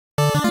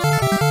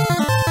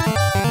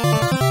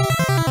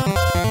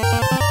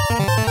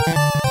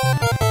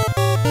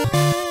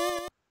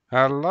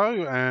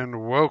Hello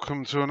and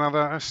welcome to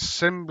another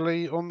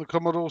assembly on the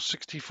Commodore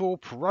 64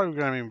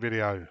 programming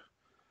video.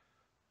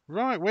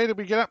 Right, where did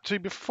we get up to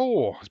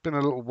before? It's been a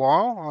little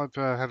while. I've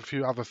had a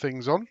few other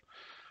things on.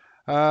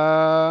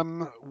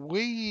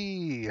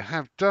 We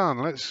have done,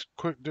 let's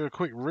do a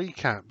quick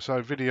recap. So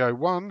video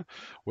 1,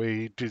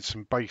 we did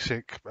some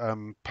basic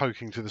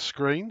poking to the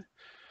screen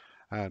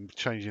and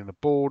changing the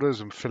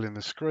borders and filling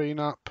the screen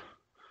up.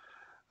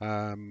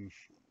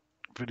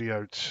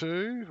 Video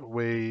 2,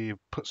 we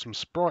put some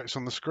sprites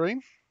on the screen.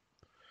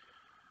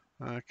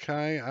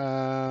 Okay,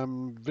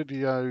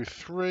 video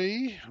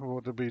 3,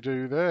 what did we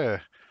do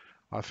there?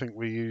 I think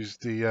we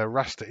used the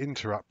raster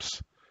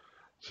interrupts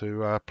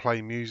to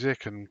play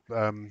music and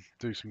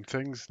do some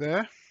things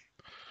there.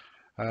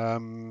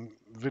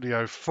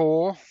 Video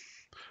 4,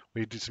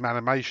 we did some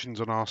animations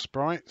on our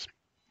sprites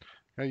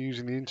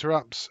using the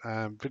interrupts.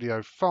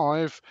 Video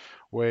 5,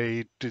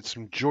 we did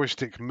some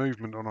joystick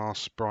movement on our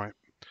sprite.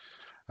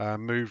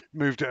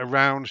 Moved it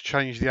around,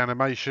 changed the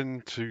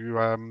animation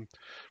to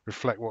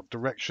reflect what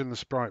direction the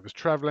sprite was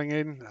traveling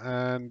in,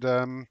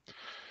 and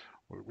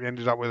we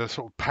ended up with a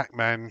sort of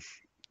Pac-Man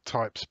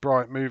type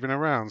sprite moving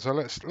around. So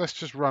let's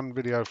just run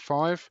video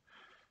 5.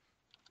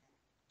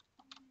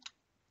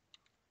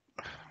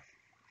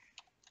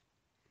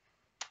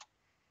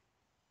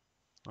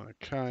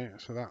 Okay,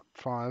 so that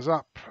fires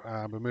up.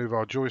 We move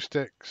our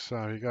joystick,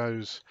 so he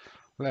goes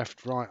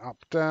left, right,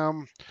 up,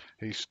 down.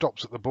 He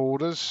stops at the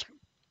borders.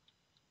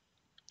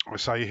 I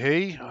say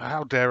he,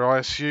 how dare I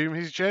assume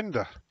his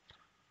gender?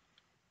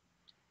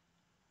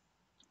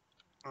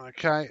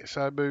 Okay,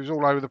 so it moves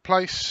all over the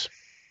place.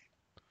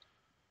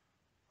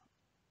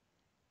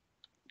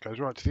 Goes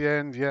right to the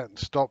end, yeah, and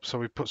stops. So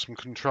we put some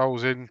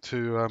controls in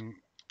to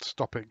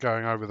stop it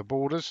going over the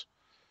borders.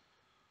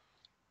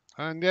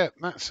 And yeah,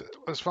 that's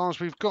as far as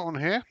we've got on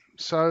here.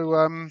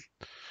 So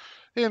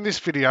in this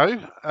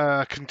video,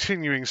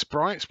 continuing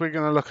sprites, we're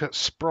going to look at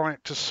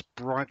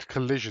sprite-to-sprite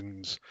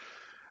collisions.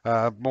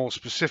 More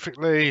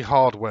specifically,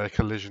 hardware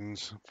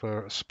collisions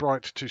for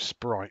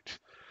sprite-to-sprite.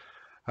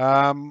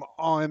 I'm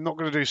not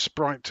going to do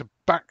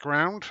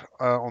sprite-to-background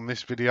on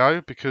this video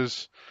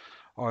because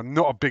I'm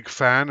not a big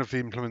fan of the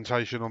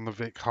implementation on the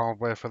VIC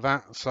hardware for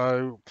that.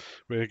 So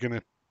we're going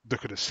to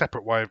look at a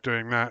separate way of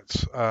doing that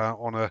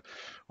on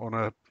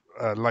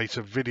a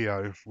later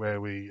video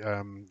where we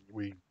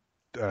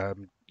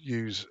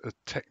use a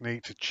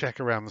technique to check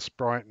around the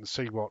sprite and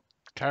see what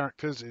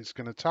characters it's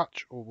going to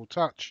touch or will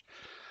touch,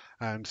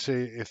 and see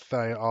if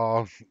they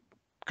are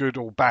good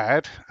or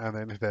bad, and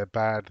then if they're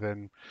bad,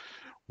 then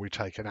we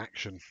take an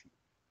action.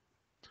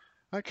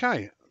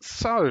 Okay,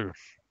 so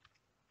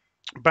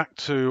back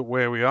to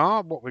where we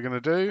are. What we're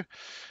going to do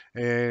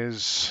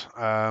is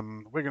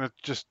we're going to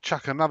just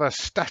chuck another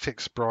static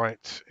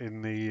sprite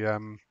in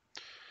the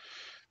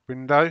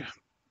window.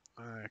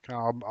 Okay,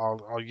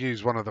 I'll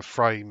use one of the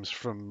frames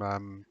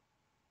from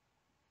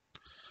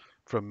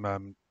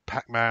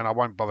Pac-Man. I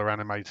won't bother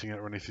animating it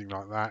or anything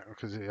like that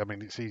because I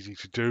mean it's easy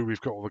to do. We've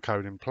got all the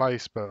code in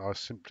place, but I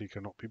simply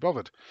cannot be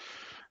bothered.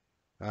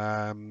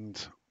 And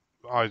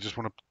I just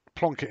want to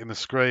plonk it in the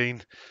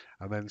screen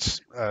and then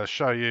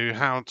show you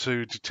how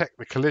to detect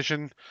the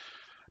collision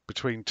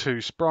between two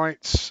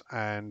sprites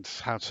and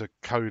how to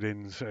code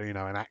in,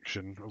 an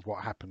action of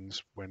what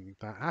happens when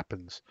that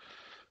happens.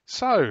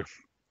 So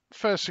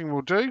first thing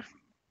we'll do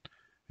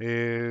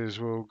is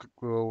we'll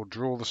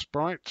draw the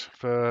sprite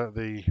for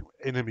the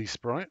enemy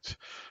sprite.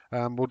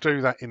 We'll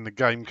do that in the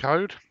game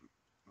code.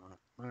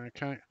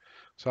 Okay,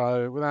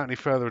 so without any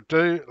further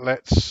ado,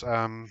 let's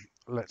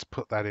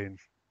put that in.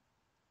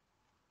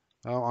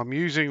 I'm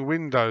using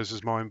Windows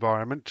as my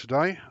environment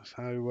today,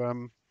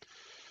 so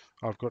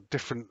I've got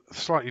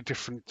slightly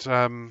different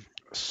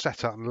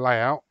setup and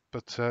layout,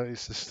 but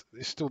it's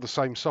still the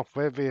same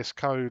software, VS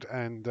Code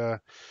and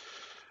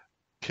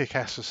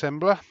Kick-Ass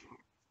Assembler.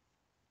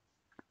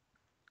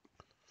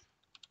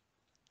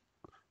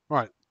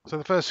 Right, so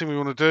the first thing we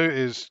want to do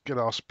is get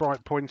our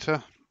sprite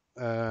pointer.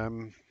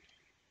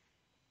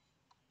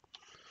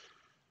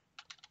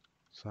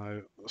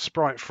 So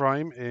sprite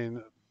frame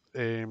in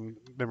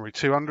memory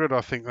 200,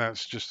 I think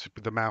that's just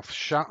with the mouth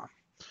shut.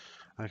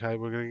 Okay,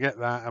 we're going to get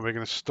that and we're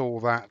going to store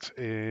that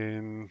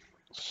in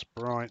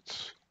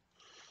sprite,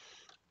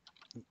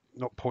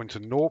 not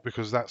pointer 0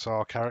 because that's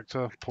our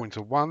character,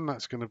 pointer 1,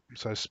 that's going to,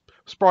 so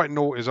sprite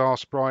 0 is our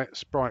sprite,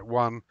 sprite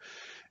 1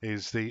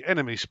 is the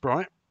enemy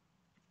sprite.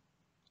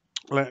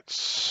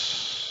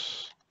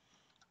 Let's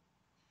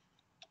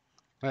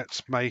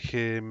make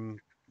him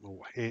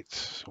or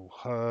it or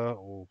her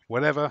or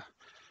whatever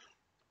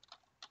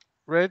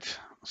red.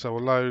 So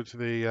we'll load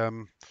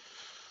the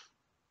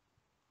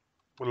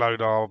we'll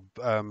load our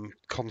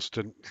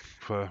constant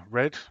for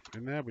red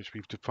in there, which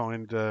we've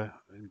defined in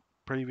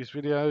previous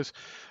videos,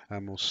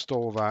 and we'll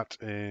store that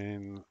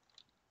in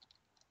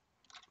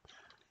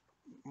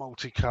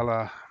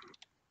multicolor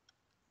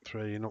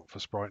 3, not for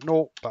sprite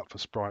 0 but for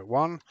sprite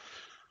 1.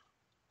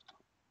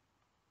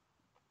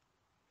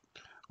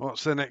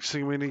 What's the next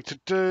thing we need to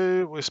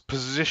do? Let's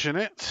position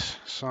it.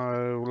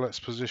 So let's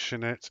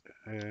position it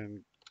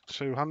in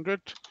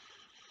 200.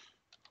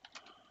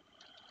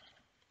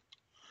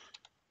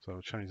 So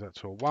we'll change that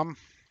to a 1.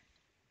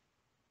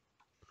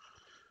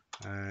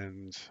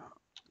 And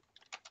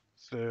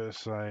so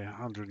say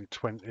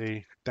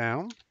 120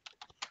 down.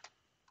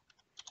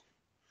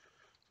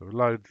 So we'll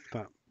load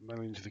that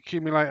into the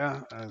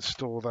accumulator and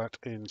store that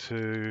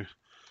into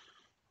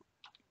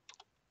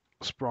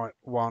Sprite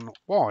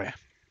 1Y.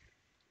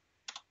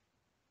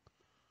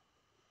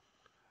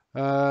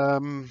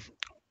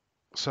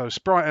 So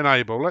Sprite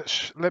enable.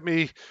 Let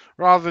me,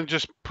 rather than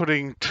just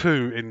putting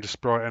 2 into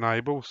Sprite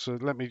enable, so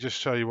let me just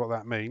show you what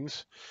that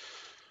means.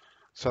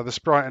 So the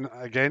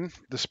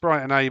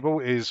Sprite enable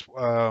is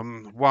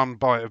 1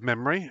 byte of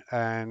memory,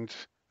 and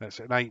that's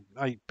an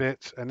 8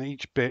 bit, and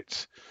each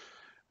bit,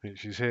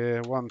 which is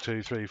here 1,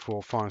 2, 3,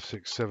 4, 5,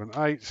 6, 7,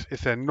 8.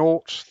 If they're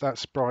naught, that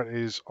Sprite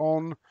is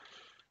on.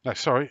 No,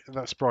 sorry,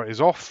 that Sprite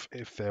is off.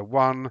 If they're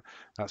 1,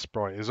 that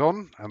Sprite is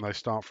on, and they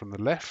start from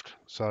the left.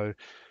 So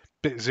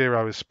bit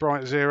 0 is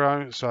Sprite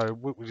 0. So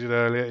what we did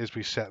earlier is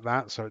we set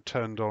that, so it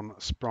turned on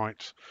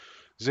Sprite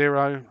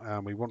 0,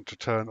 and we want to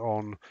turn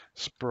on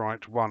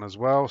Sprite 1 as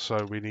well,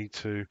 so we need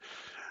to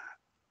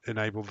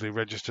enable the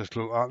register to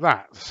look like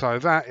that. So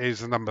that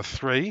is the number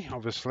 3,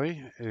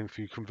 obviously, if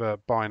you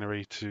convert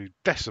binary to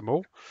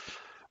decimal.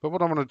 But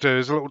what I want to do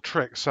is a little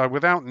trick. So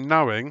without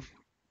knowing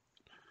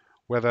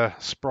whether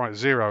Sprite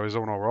 0 is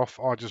on or off,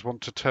 I just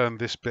want to turn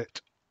this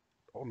bit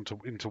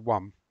into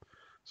 1.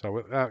 So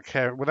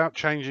without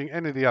changing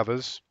any of the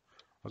others,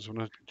 I just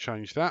want to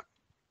change that.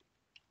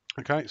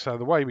 Okay, so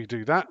the way we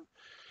do that,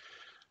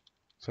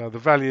 so the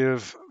value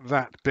of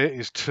that bit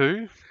is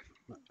 2.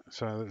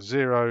 So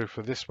 0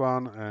 for this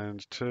one,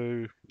 and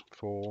 2,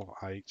 4,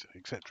 8,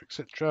 etc.,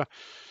 etc.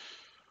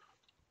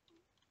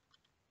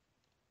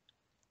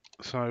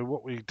 So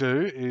what we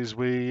do is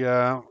we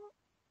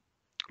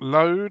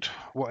load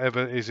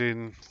whatever is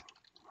in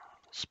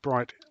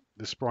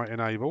the Sprite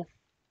enable.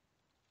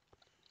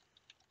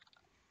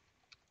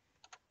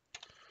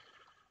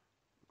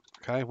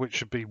 Okay, which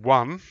should be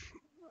 1.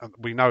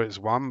 We know it's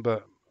 1,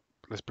 but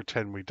let's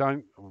pretend we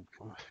don't,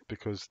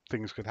 because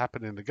things could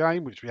happen in the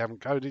game which we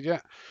haven't coded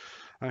yet.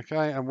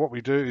 Okay, and what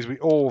we do is we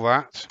OR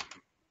that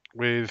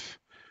with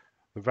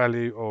the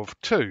value of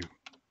 2.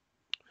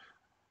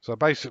 So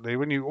basically,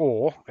 when you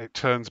OR, it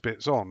turns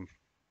bits on.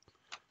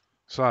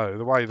 So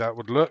the way that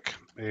would look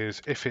is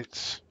if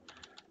it's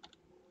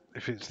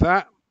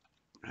that,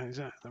 is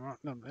that the right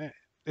number?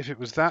 If it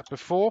was that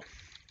before,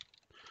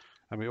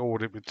 and we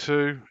ORed it with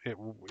 2, it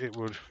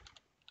would.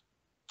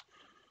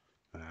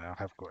 I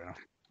have got enough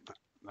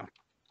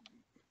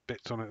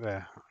bits on it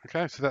there.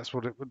 Okay, so that's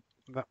what it would.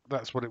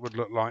 That's what it would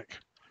look like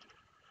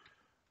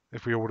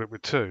if we ORed it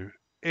with 2.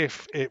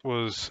 If it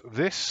was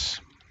this,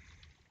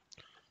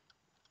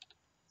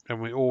 and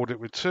we ORed it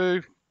with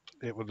 2,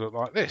 it would look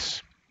like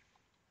this.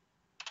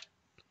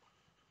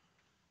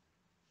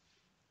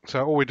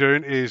 So all we're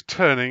doing is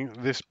turning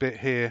this bit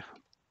here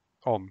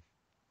on.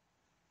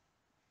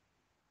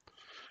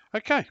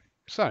 Okay,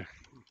 so,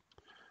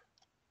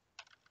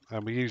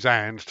 and we use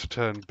AND to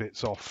turn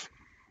bits off.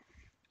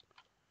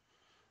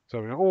 So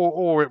we're going to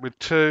OR it with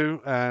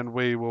 2, and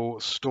we will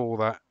store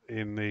that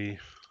in the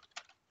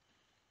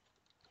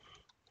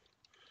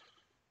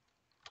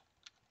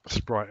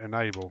Sprite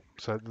enable.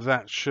 So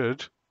that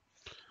should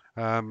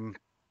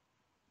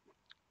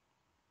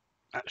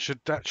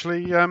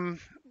actually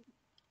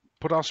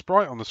put our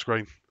sprite on the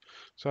screen.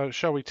 So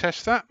shall we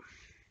test that?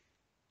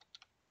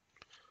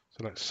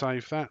 So let's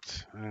save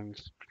that and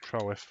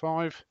Control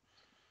F5.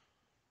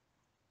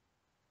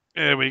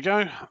 There we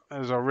go.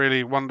 There's a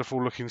really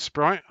wonderful looking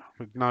sprite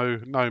with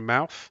no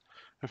mouth.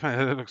 In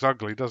fact, it looks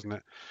ugly, doesn't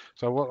it?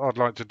 So what I'd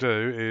like to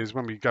do is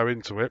when we go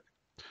into it,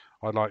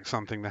 I'd like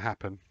something to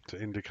happen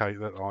to indicate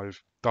that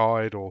I've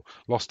died or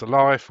lost a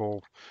life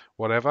or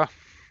whatever.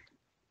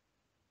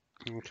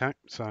 Okay,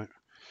 so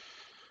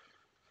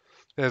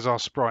there's our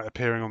sprite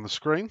appearing on the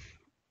screen.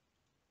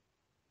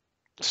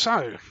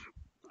 So,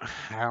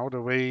 how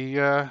do we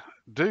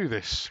do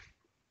this?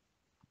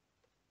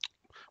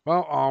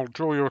 Well, I'll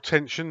draw your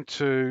attention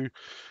to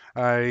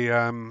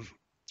a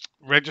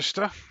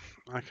register.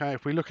 Okay,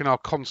 if we look in our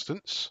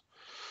constants,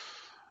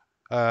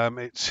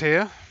 it's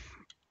here.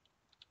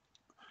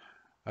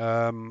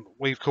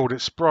 We've called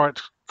it sprite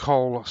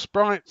col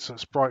sprite, so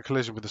sprite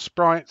collision with the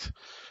sprite,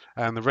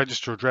 and the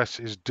register address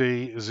is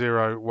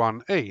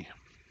D01E.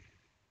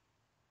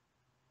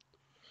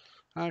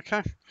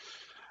 Okay,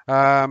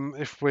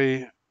 if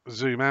we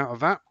zoom out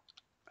of that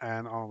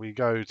and we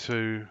go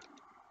to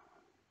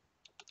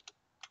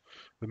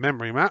the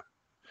memory map,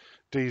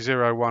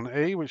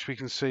 D01E, which we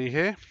can see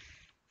here.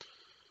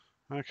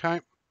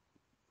 Okay,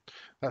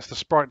 that's the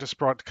sprite to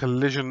sprite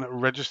collision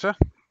register,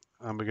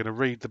 and we're going to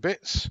read the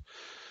bits.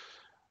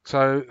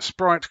 So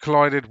sprite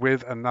collided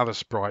with another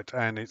sprite,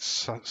 and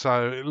it's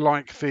so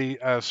like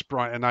the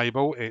sprite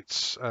enable,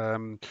 it's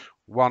 1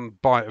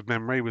 byte of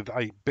memory with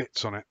 8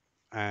 bits on it,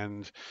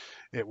 and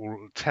it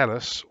will tell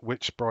us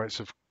which sprites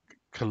have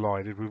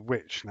collided with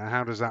which. Now,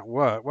 how does that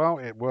work? Well,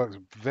 it works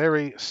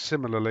very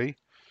similarly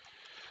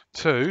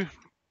to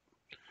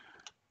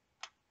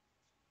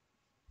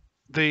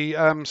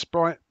the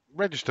Sprite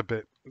Register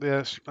bit,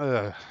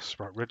 the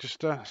Sprite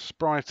Register,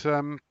 Sprite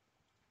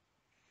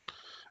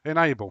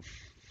Enable.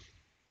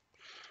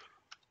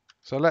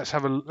 So let's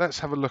have a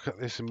look at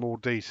this in more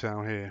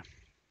detail here.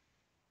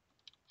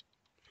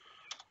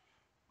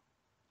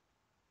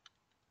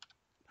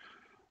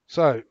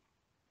 So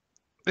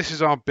this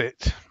is our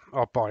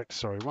byte,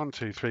 sorry, 1,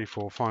 2, 3,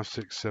 4, 5,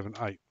 6, 7,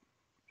 8.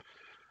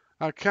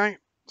 Okay,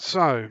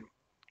 so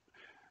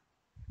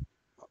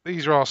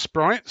these are our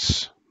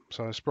sprites.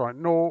 So sprite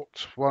 0,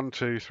 1,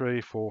 2,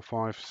 3, 4,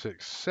 5,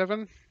 6,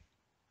 7.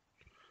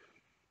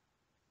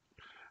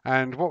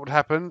 And what would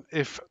happen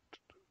if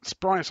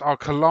sprites are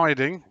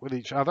colliding with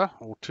each other,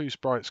 or two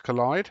sprites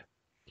collide,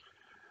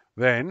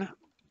 then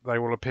they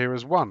will appear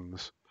as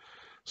ones.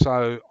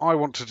 So I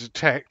want to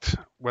detect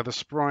whether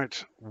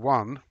sprite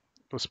 1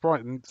 or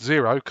sprite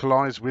 0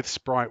 collides with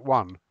sprite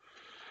 1.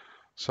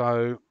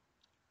 So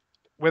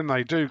when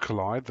they do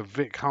collide, the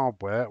VIC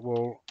hardware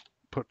will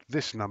put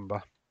this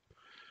number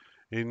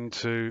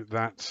into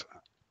that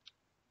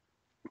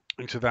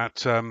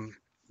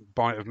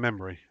byte of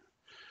memory.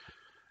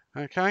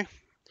 Okay.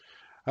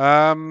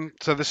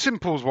 So the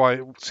simple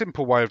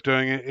way of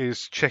doing it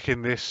is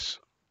checking this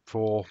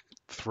for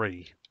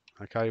 3.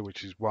 Okay,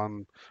 which is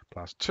 1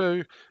 plus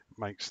 2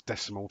 makes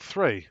decimal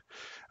 3.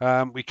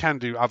 We can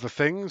do other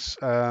things.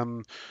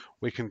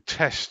 We can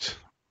test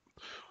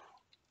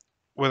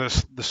whether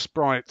the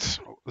sprite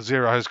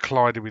 0 has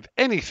collided with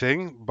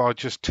anything by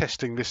just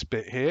testing this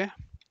bit here.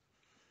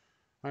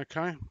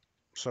 Okay,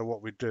 so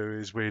what we'd do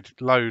is we'd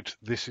load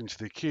this into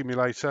the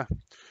accumulator.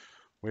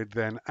 We'd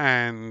then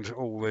AND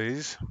all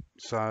these,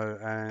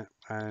 so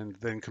and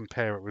then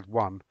compare it with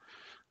 1.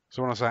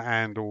 So when I say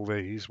AND all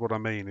these, what I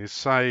mean is,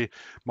 say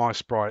my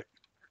sprite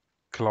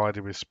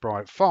collided with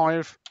sprite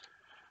 5.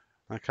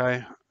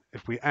 Okay,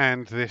 if we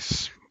AND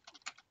that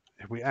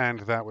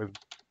with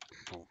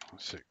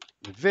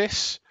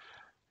this,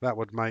 that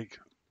would make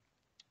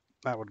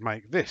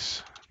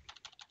this,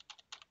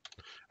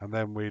 and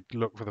then we'd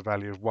look for the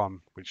value of 1,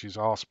 which is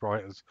our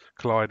sprite has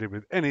collided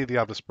with any of the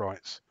other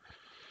sprites.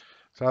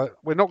 So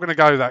we're not going to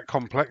go that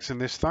complex in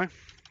this though.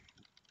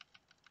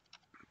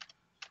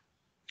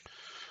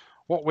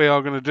 What we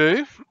are going to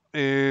do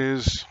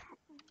is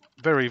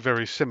very,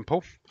 very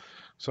simple.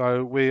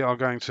 So we are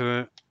going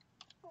to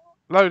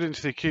load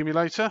into the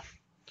accumulator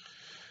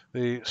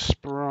the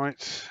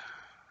sprite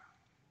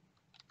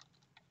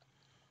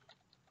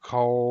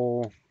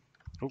col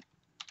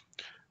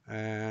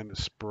and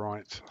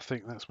sprite, I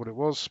think that's what it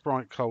was,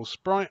 sprite col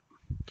sprite,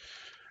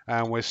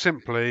 and we're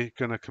simply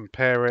going to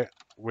compare it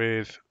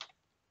with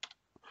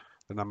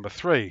the number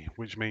 3,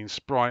 which means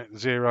sprite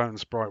 0 and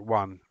sprite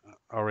 1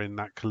 are in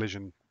that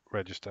collision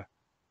register.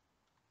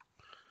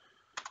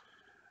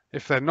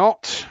 If they're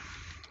not,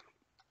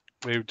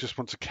 we just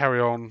want to carry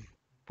on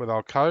with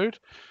our code.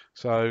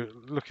 So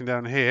looking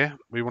down here,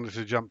 we wanted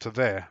to jump to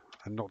there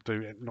and not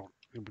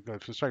go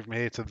straight from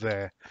here to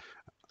there.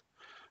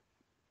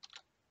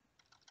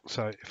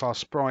 So if our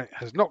sprite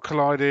has not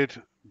collided,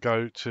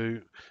 go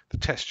to the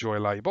test joy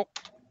label,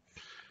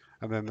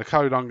 and then the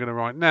code I'm going to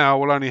write now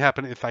will only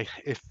happen if it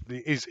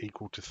is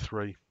equal to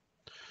 3.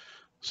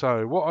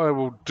 So what I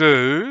will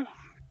do,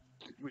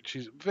 which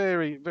is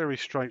very, very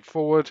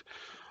straightforward,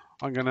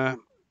 I'm going to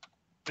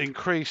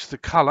increase the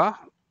color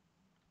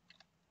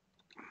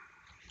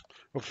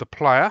of the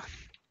player.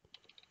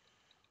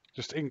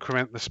 Just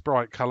increment the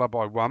sprite color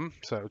by 1,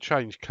 so it'll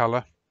change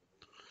color.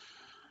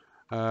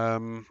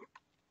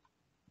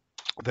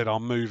 Then I'll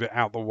move it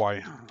out the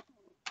way.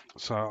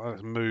 So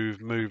let's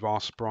move our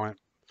sprite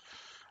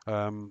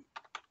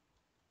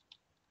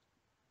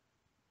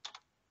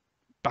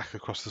back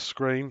across the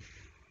screen.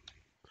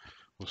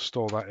 We'll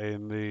store that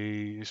in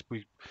the.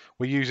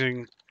 We're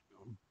using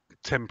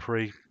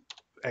temporary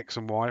X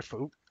and Y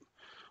for.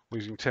 We're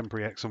using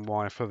temporary X and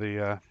Y for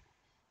the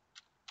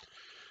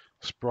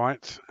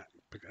sprite,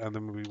 and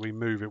then we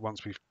move it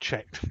once we've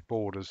checked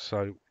borders.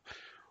 So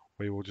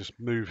we will just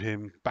move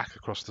him back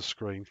across the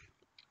screen,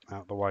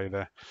 out the way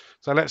there.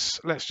 So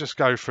let's just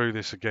go through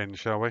this again,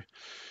 shall we?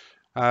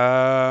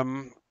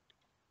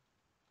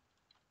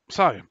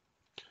 So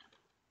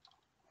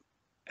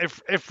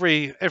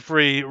every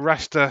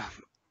raster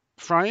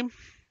frame,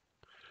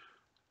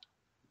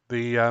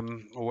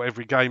 or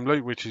every game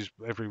loop, which is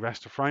every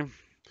raster frame.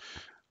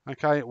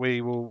 Okay,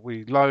 we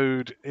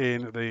load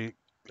in the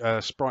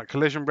sprite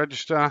collision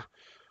register.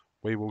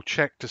 We will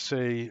check to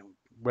see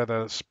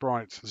whether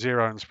sprite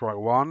 0 and sprite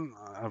 1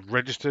 have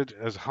registered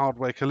as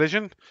hardware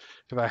collision.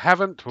 If they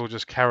haven't, we'll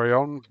just carry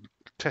on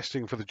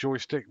testing for the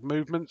joystick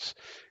movements.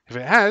 If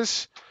it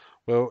has,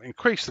 we'll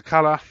increase the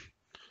color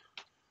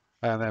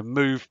and then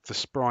move the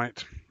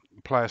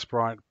player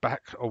sprite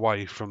back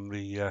away from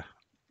the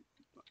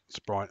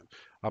sprite.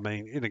 I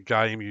mean, in a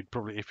game, you'd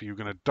probably, if you were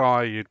going to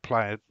die, you'd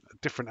play a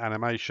different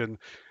animation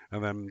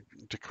and then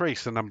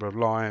decrease the number of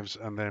lives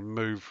and then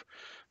move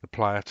the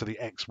player to the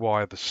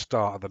XY at the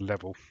start of the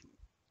level.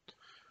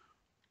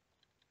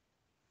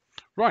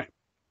 Right,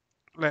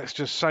 let's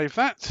just save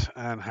that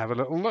and have a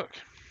little look.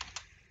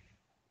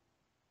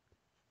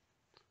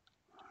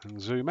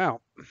 and zoom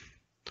out.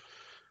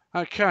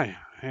 Okay,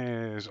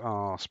 here's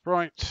our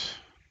sprite.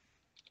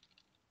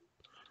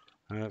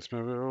 Let's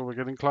move it. Oh, we're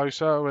getting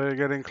closer. We're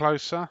getting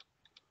closer.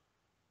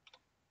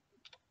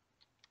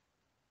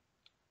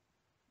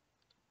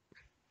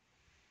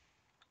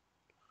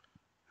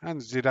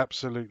 And did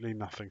absolutely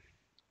nothing.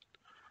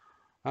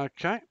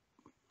 Okay,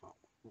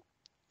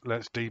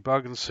 let's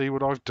debug and see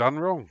what I've done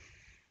wrong.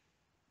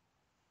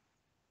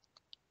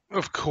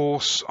 Of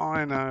course,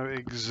 I know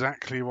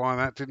exactly why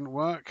that didn't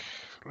work.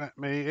 Let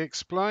me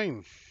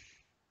explain.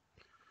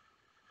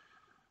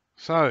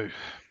 So,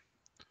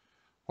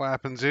 what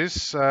happens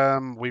is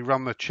we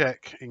run the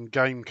check in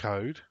game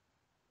code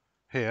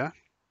here.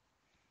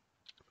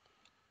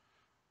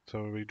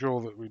 So we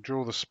draw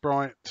the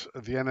sprite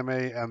of the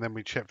enemy, and then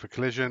we check for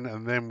collision,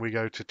 and then we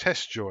go to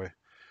test joy.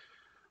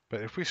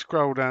 But if we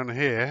scroll down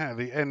here at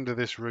the end of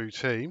this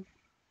routine,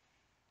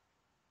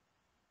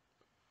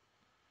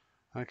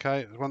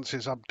 okay, once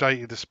it's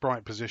updated the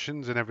sprite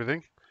positions and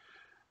everything,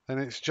 then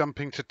it's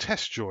jumping to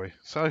test joy.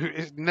 So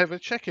it's never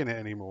checking it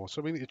anymore.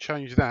 So we need to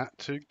change that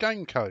to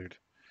game code.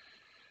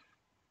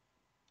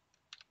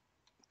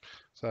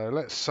 So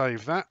let's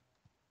save that,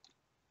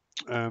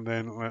 and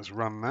then let's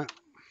run that.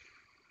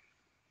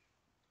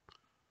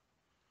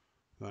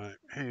 So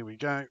here we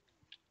go.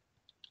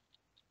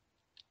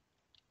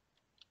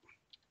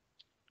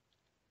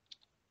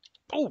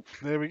 Oh,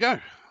 there we go.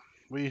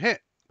 We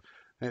hit.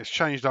 It's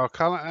changed our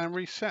color and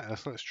reset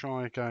us. Let's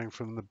try going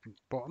from the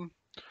bottom.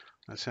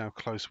 Let's see how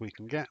close we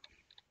can get.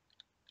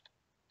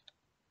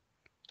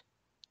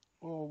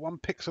 Oh, 1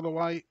 pixel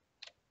away.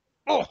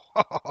 Oh!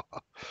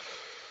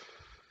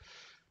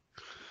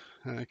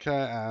 Okay,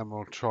 and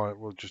we'll try it.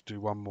 We'll just do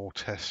one more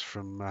test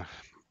from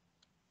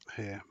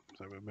here.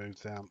 So we'll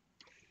move down.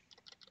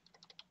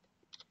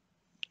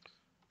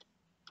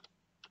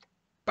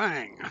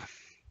 Bang!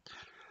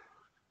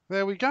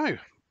 There we go.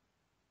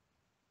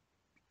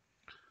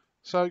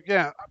 So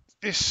yeah,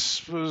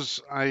 this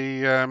was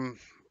a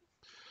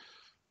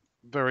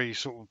very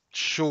sort of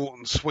short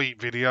and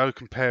sweet video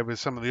compared with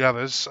some of the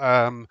others.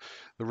 The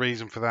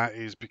reason for that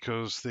is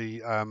because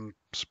the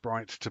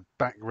sprite to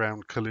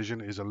background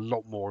collision is a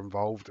lot more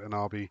involved, and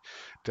I'll be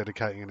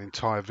dedicating an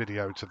entire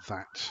video to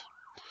that.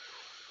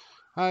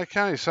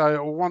 Okay,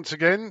 so once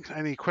again,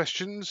 any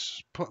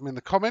questions, put them in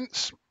the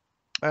comments.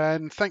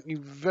 And thank you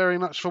very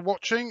much for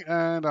watching,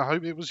 and I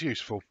hope it was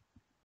useful.